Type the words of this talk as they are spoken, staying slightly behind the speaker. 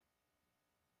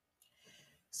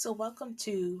So welcome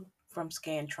to from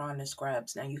Scantron to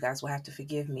Scrubs. Now you guys will have to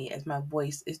forgive me as my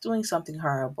voice is doing something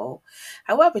horrible.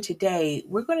 However, today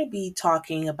we're going to be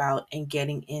talking about and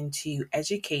getting into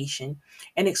education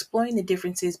and exploring the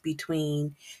differences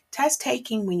between test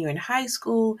taking when you're in high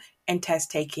school and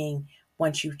test taking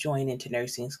once you've joined into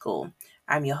nursing school.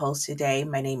 I'm your host today.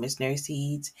 My name is Nurse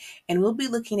Eads, and we'll be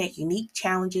looking at unique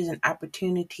challenges and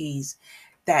opportunities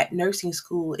that nursing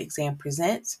school exam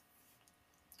presents,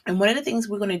 and one of the things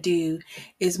we're going to do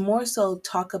is more so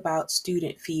talk about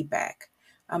student feedback.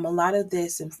 A lot of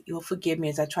this, and you'll forgive me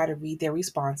as I try to read their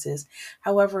responses.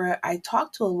 However, I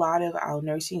talked to a lot of our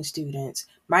nursing students,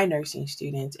 my nursing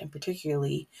students, and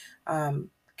particularly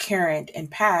current and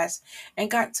past,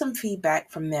 and got some feedback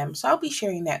from them. So I'll be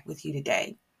sharing that with you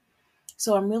today.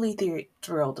 So I'm really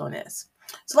thrilled on this.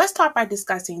 So let's start by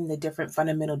discussing the different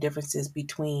fundamental differences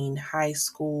between high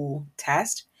school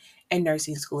tests and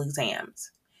nursing school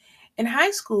exams. In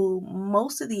high school,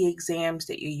 most of the exams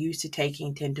that you're used to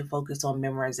taking tend to focus on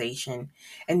memorization,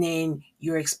 and then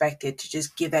you're expected to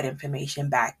just give that information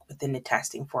back within the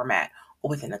testing format or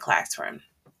within the classroom.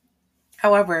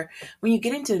 However, when you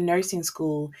get into nursing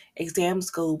school, exams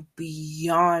go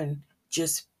beyond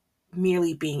just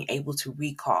merely being able to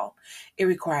recall. It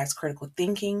requires critical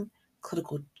thinking,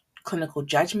 clinical clinical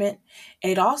judgment,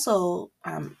 and it also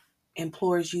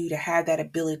implores you to have that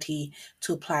ability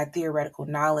to apply theoretical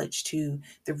knowledge to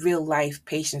the real life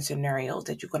patient scenarios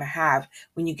that you're going to have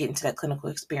when you get into that clinical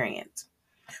experience.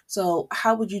 So,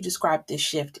 how would you describe this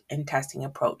shift in testing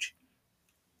approach?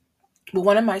 Well,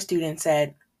 one of my students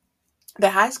said, the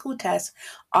high school tests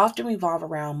often revolve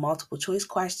around multiple choice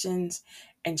questions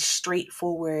and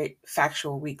straightforward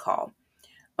factual recall.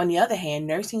 On the other hand,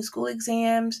 nursing school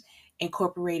exams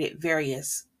incorporated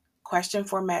various question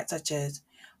formats such as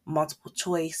multiple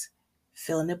choice,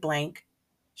 fill in the blank,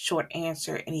 short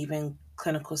answer, and even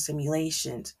clinical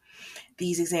simulations.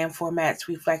 These exam formats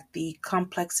reflect the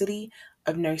complexity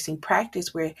of nursing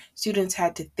practice, where students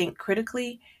had to think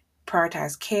critically,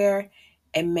 prioritize care,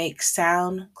 and make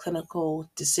sound clinical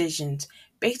decisions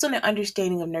based on their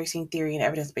understanding of nursing theory and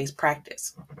evidence based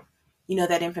practice. You know,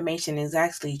 that information is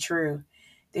actually true.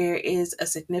 There is a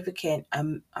significant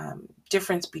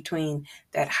difference between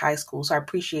that high school. So I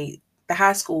appreciate the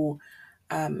high school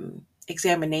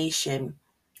examination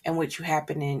and what you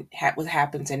happen in what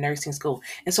happens in nursing school.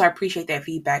 And so I appreciate that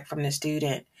feedback from the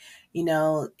student. You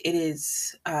know, it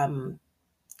is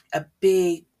a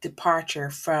big departure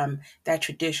from that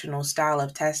traditional style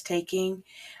of test taking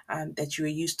that you were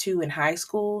used to in high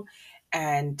school,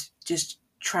 and just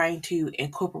trying to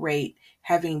incorporate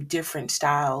having different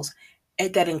styles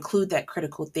that include that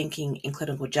critical thinking and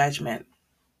clinical judgment.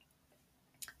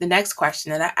 The next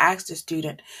question that I asked the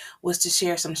student was to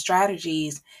share some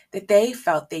strategies that they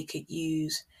felt they could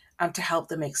use to help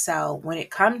them excel when it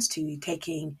comes to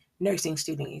taking nursing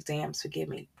student exams. Forgive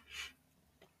me.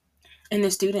 And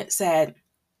the student said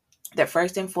that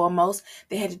first and foremost,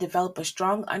 they had to develop a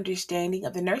strong understanding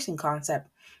of the nursing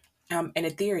concept and the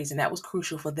theories, and that was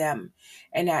crucial for them.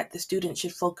 And that the students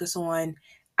should focus on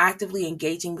actively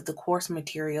engaging with the course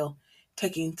material,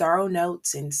 taking thorough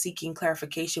notes, and seeking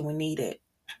clarification when needed.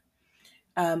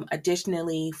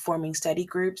 Additionally, forming study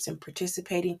groups and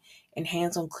participating in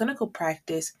hands on clinical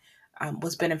practice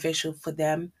was beneficial for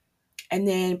them. And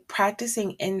then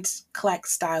practicing in collect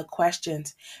style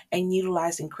questions and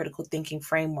utilizing critical thinking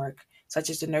framework,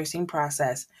 such as the nursing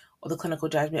process or the clinical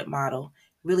judgment model,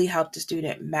 really helped the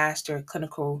student master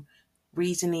clinical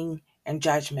reasoning and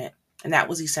judgment. And that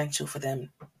was essential for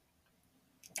them.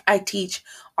 I teach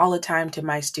all the time to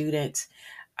my students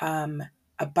um,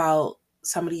 about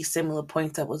some of these similar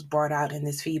points that was brought out in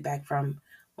this feedback from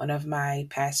one of my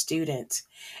past students.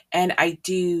 And I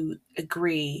do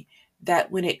agree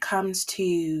that when it comes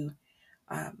to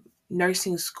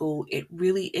nursing school, it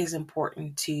really is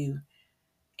important to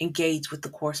engage with the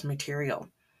course material.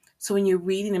 So when you're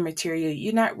reading the material,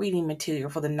 you're not reading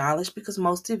material for the knowledge, because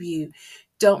most of you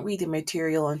don't read the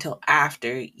material until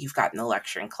after you've gotten the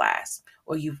lecture in class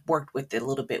or you've worked with it a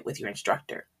little bit with your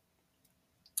instructor.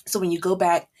 So when you go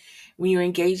back, when you're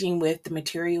engaging with the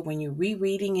material, when you're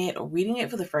rereading it or reading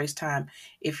it for the first time,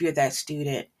 if you're that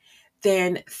student,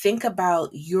 then think about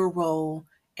your role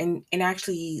and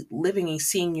actually living and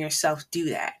seeing yourself do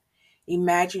that.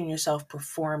 Imagine yourself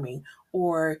performing,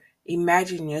 or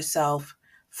imagine yourself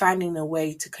finding a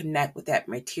way to connect with that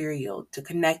material, to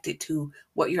connect it to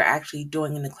what you're actually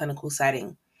doing in the clinical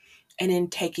setting, and then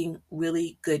taking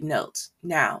really good notes.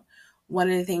 Now, one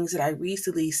of the things that I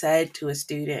recently said to a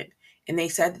student, and they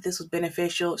said that this was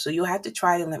beneficial, so you'll have to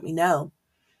try it and let me know,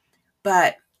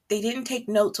 but they didn't take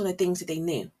notes on the things that they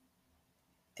knew.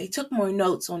 They took more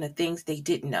notes on the things they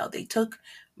didn't know. They took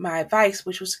my advice,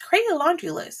 which was create a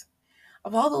laundry list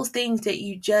of all those things that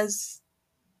you just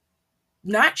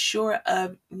not sure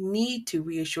of, need to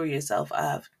reassure yourself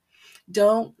of.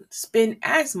 Don't spend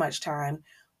as much time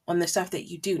on the stuff that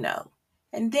you do know.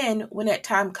 And then when that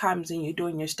time comes and you're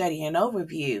doing your study and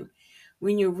overview,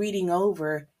 when you're reading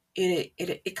over,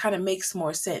 it kind of makes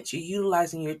more sense. You're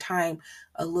utilizing your time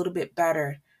a little bit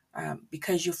better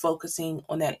because you're focusing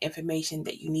on that information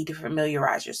that you need to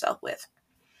familiarize yourself with.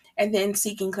 And then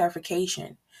seeking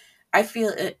clarification. I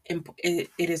feel it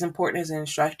is important as an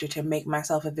instructor to make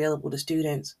myself available to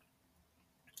students.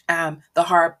 The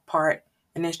hard part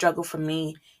and the struggle for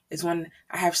me is when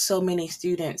I have so many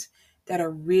students that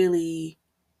are really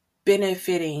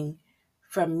benefiting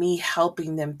from me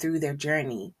helping them through their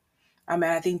journey.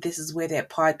 I think this is where that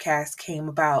podcast came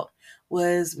about,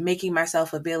 was making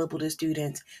myself available to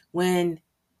students when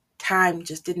time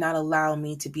just did not allow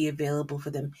me to be available for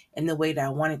them in the way that I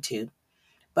wanted to.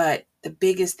 But the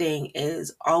biggest thing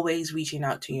is always reaching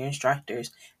out to your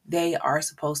instructors. They are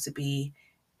supposed to be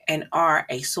and are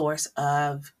a source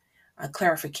of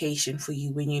clarification for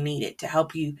you when you need it to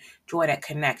help you draw that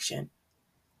connection.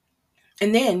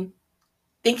 And then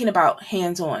thinking about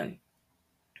hands on.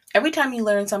 Every time you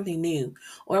learn something new,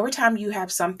 or every time you have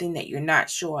something that you're not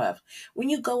sure of, when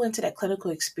you go into that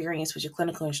clinical experience with your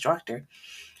clinical instructor,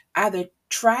 either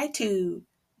try to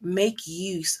make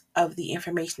use of the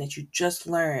information that you just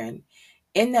learned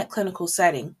in that clinical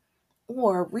setting,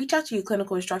 or reach out to your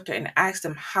clinical instructor and ask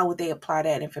them how would they apply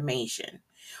that information,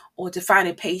 or to find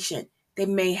a patient that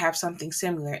may have something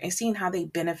similar and seeing how they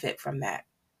benefit from that.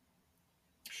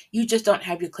 You just don't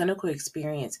have your clinical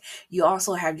experience. You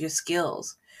also have your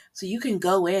skills. So you can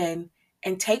go in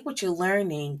and take what you're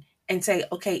learning and say,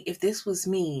 okay, if this was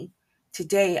me,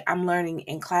 today I'm learning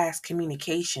in class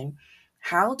communication.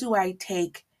 How do I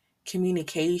take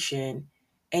communication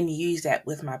and use that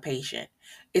with my patient?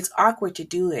 It's awkward to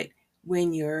do it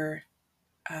when you're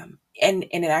in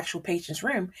an actual patient's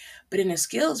room, but in a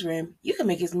skills room, you can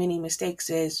make as many mistakes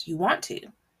as you want to.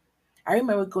 I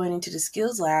remember going into the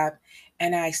skills lab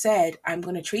and I said, I'm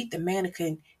going to treat the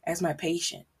mannequin as my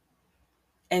patient.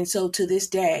 And so to this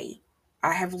day,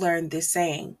 I have learned this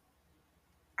saying,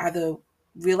 either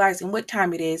realizing what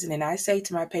time it is, and then I say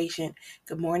to my patient,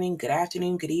 good morning, good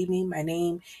afternoon, good evening. My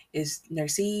name is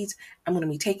Nurses. I'm going to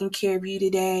be taking care of you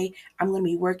today. I'm going to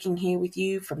be working here with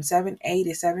you from 7A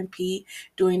to 7P.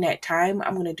 During that time,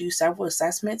 I'm going to do several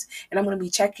assessments, and I'm going to be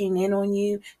checking in on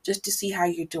you just to see how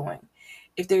you're doing.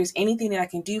 If there's anything that I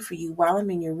can do for you while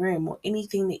I'm in your room, or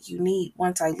anything that you need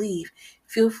once I leave,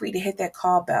 feel free to hit that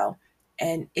call bell.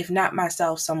 And if not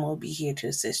myself, someone will be here to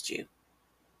assist you.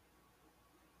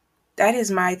 That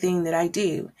is my thing that I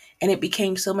do. And it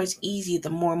became so much easier the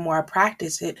more and more I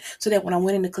practiced it, so that when I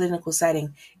went in the clinical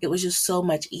setting, it was just so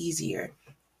much easier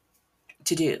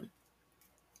to do.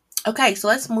 Okay, so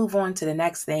let's move on to the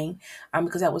next thing,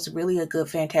 because that was really a good,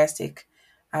 fantastic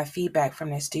feedback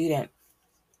from the student.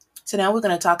 So now we're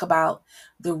going to talk about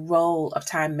the role of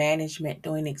time management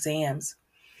during exams.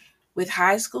 With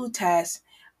high school tests,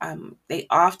 they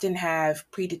often have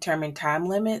predetermined time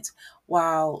limits,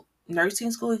 while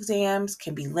nursing school exams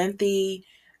can be lengthy.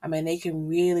 They can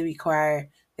really require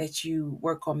that you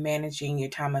work on managing your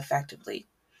time effectively.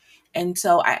 And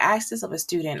so I asked this of a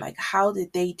student, like, how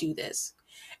did they do this?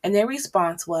 And their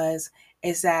response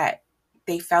is that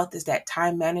they felt is that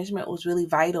time management was really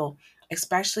vital,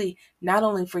 especially not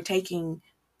only for taking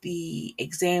the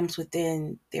exams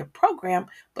within their program,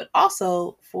 but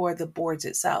also for the boards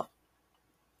itself.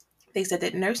 They said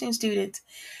that nursing students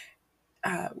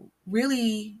uh,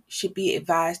 really should be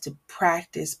advised to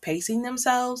practice pacing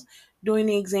themselves during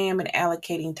the exam and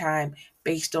allocating time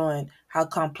based on how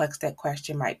complex that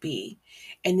question might be.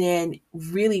 And then,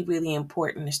 really, really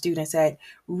important, the student said,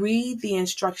 read the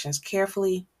instructions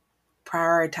carefully,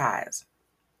 prioritize.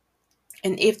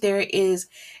 And if there is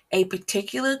a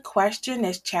particular question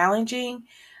that's challenging,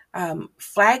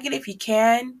 flag it if you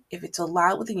can, if it's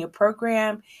allowed within your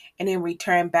program, and then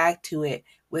return back to it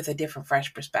with a different,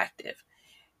 fresh perspective.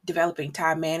 Developing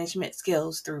time management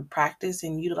skills through practice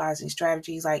and utilizing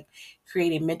strategies like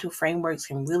creating mental frameworks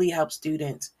can really help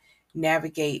students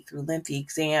navigate through lengthy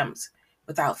exams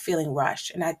without feeling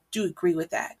rushed. And I do agree with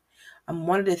that.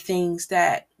 One of the things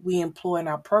that we employ in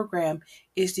our program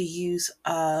is the use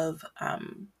of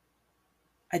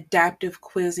adaptive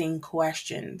quizzing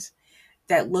questions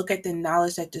that look at the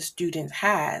knowledge that the student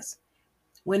has.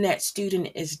 When that student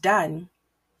is done,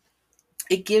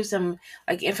 it gives them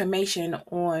like information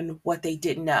on what they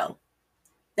didn't know.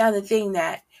 Now, the thing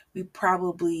that we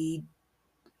probably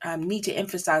need to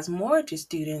emphasize more to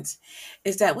students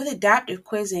is that with adaptive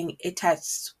quizzing, it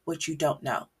tests what you don't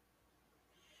know.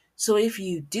 So if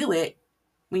you do it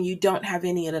when you don't have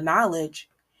any of the knowledge,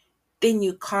 then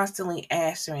you're constantly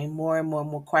answering more and more and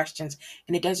more questions,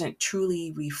 and it doesn't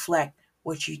truly reflect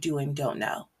what you do and don't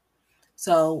know.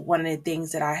 So one of the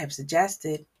things that I have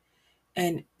suggested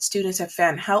and students have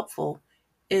found helpful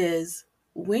is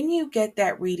when you get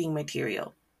that reading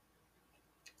material,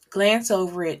 glance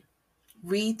over it,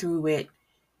 read through it,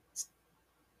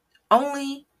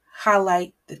 only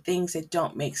highlight the things that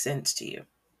don't make sense to you.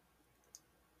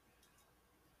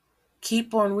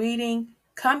 Keep on reading,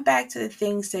 come back to the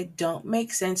things that don't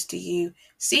make sense to you,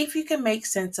 see if you can make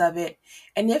sense of it,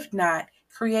 and if not,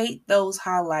 create those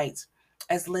highlights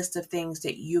as a list of things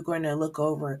that you're going to look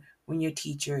over when your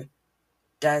teacher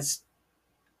does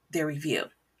their review.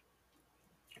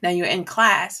 Now you're in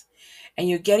class and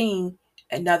you're getting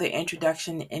another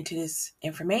introduction into this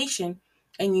information,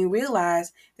 and you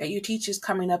realize that your teacher's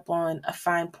coming up on a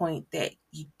fine point that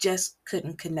you just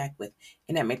couldn't connect with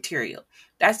in that material.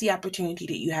 That's the opportunity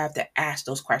that you have to ask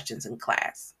those questions in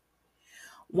class.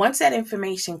 Once that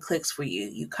information clicks for you,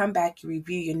 you come back, you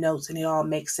review your notes, and it all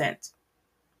makes sense.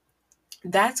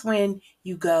 That's when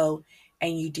you go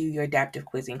and you do your adaptive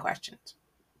quizzing questions.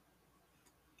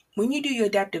 When you do your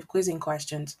adaptive quizzing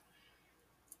questions,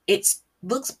 it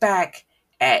looks back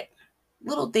at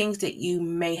little things that you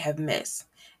may have missed.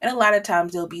 And a lot of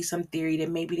times there'll be some theory that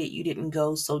maybe that you didn't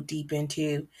go so deep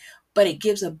into, but it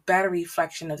gives a better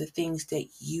reflection of the things that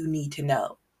you need to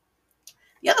know.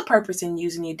 The other purpose in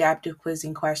using the adaptive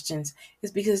quizzing questions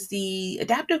is because the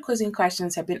adaptive quizzing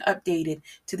questions have been updated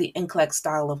to the NCLEX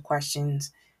style of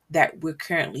questions that we're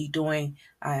currently doing.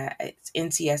 It's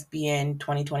NCSBN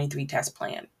 2023 test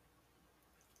plan.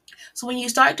 So when you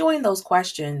start doing those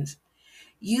questions,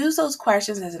 use those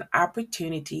questions as an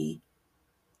opportunity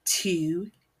to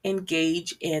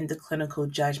engage in the clinical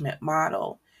judgment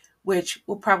model, which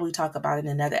we'll probably talk about in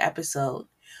another episode.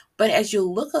 But as you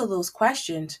look at those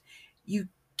questions, you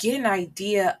get an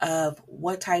idea of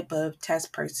what type of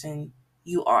test person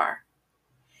you are.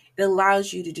 It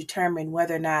allows you to determine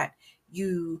whether or not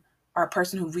you are a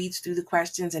person who reads through the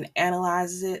questions and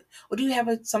analyzes it, or do you have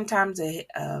sometimes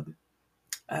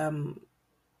um,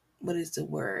 what is the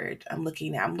word I'm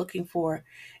looking at? I'm looking for,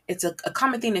 it's a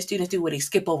common thing that students do where they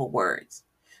skip over words.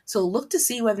 So look to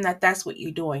see whether or not that's what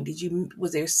you're doing.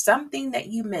 Was there something that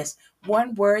you missed?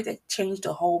 One word that changed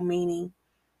the whole meaning?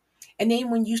 And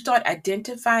then when you start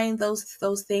identifying those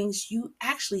things, you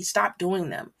actually stop doing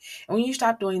them. And when you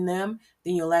stop doing them,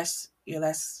 then you're less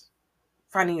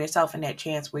finding yourself in that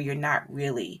chance where you're not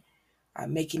really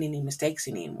making any mistakes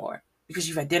anymore because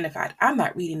you've identified, I'm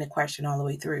not reading the question all the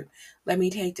way through. Let me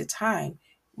take the time,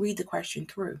 read the question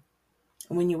through.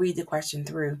 And when you read the question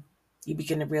through, you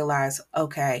begin to realize,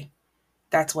 okay,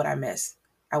 that's what I missed.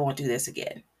 I won't do this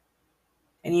again.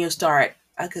 And you'll start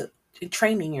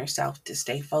training yourself to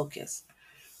stay focused.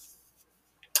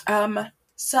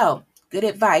 So good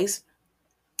advice.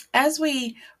 As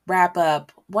we wrap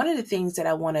up, one of the things that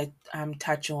I want to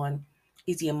touch on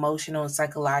is the emotional and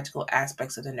psychological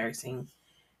aspects of the nursing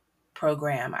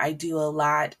program. I do a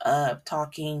lot of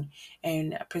talking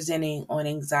and presenting on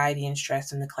anxiety and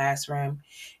stress in the classroom.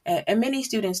 And many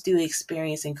students do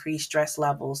experience increased stress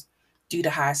levels due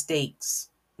to high stakes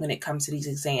when it comes to these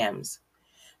exams.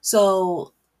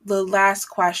 So, the last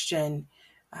question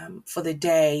for the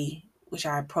day, which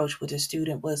I approached with a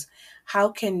student, was how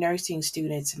can nursing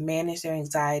students manage their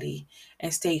anxiety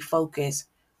and stay focused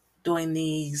during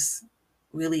these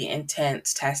really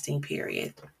intense testing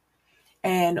periods?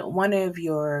 And one of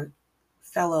your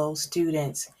fellow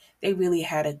students, they really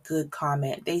had a good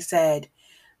comment. They said,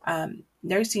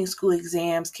 nursing school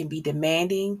exams can be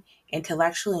demanding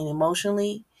intellectually and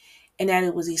emotionally, and that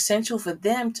it was essential for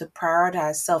them to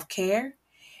prioritize self care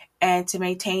and to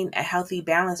maintain a healthy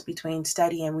balance between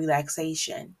study and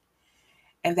relaxation.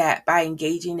 And that by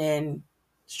engaging in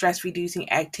stress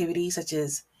reducing activities such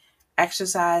as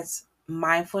exercise,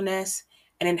 mindfulness,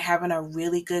 and then having a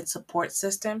really good support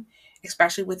system,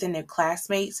 especially within their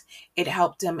classmates, it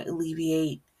helped them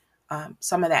alleviate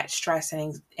some of that stress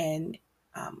and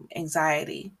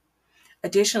anxiety.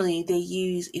 Additionally, they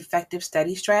use effective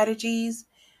study strategies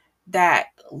that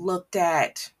looked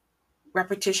at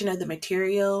repetition of the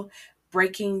material,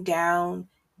 breaking down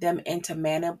them into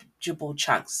manageable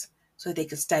chunks so they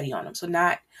could study on them. So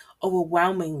not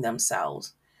overwhelming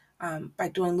themselves by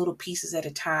doing little pieces at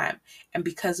a time. And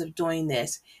because of doing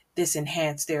this, this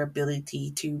enhanced their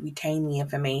ability to retain the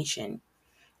information.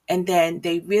 And then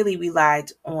they really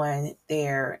relied on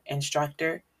their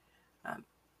instructor. Um,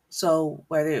 so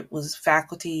whether it was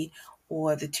faculty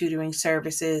or the tutoring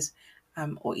services,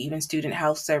 or even student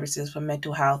health services for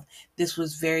mental health. This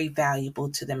was very valuable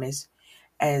to them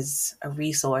as a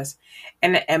resource.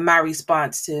 And my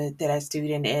response to that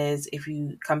student is, if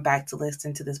you come back to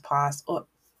listen to this podcast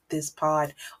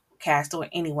or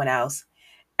anyone else,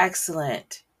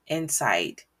 excellent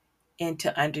insight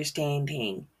into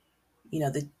understanding,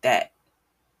 that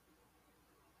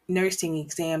nursing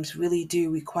exams really do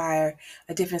require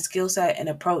a different skill set and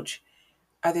approach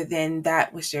other than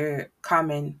that which are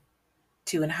common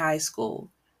to in high school.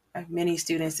 Many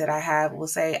students that I have will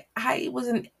say, I was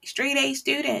a straight A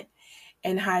student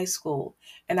in high school,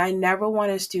 and I never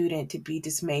want a student to be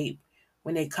dismayed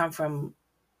when they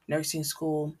nursing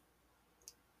school,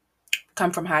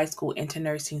 come from high school into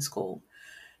nursing school.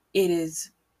 It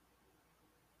is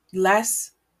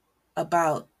less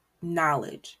about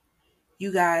knowledge.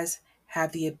 You guys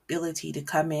have the ability to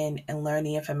come in and learn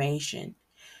the information.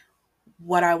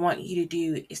 What I want you to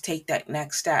do is take that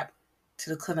next step to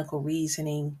the clinical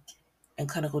reasoning and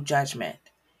clinical judgment.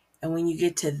 And when you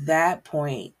get to that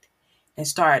point and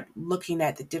start looking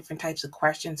at the different types of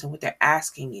questions and what they're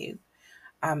asking you,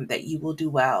 that you will do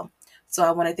well. So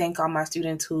I want to thank all my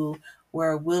students who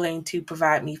were willing to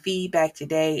provide me feedback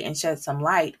today and shed some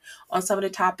light on some of the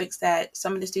topics that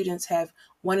some of the students have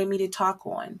wanted me to talk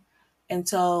on. And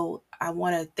so I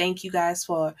want to thank you guys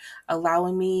for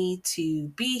allowing me to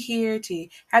be here to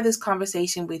have this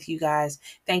conversation with you guys.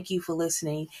 Thank you for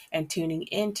listening and tuning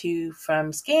into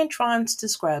From Scantrons to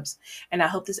Scrubs. And I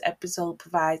hope this episode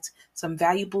provides some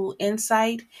valuable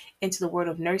insight into the world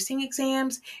of nursing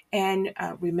exams. And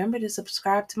remember to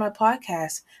subscribe to my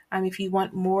podcast if you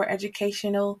want more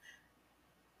educational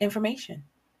information.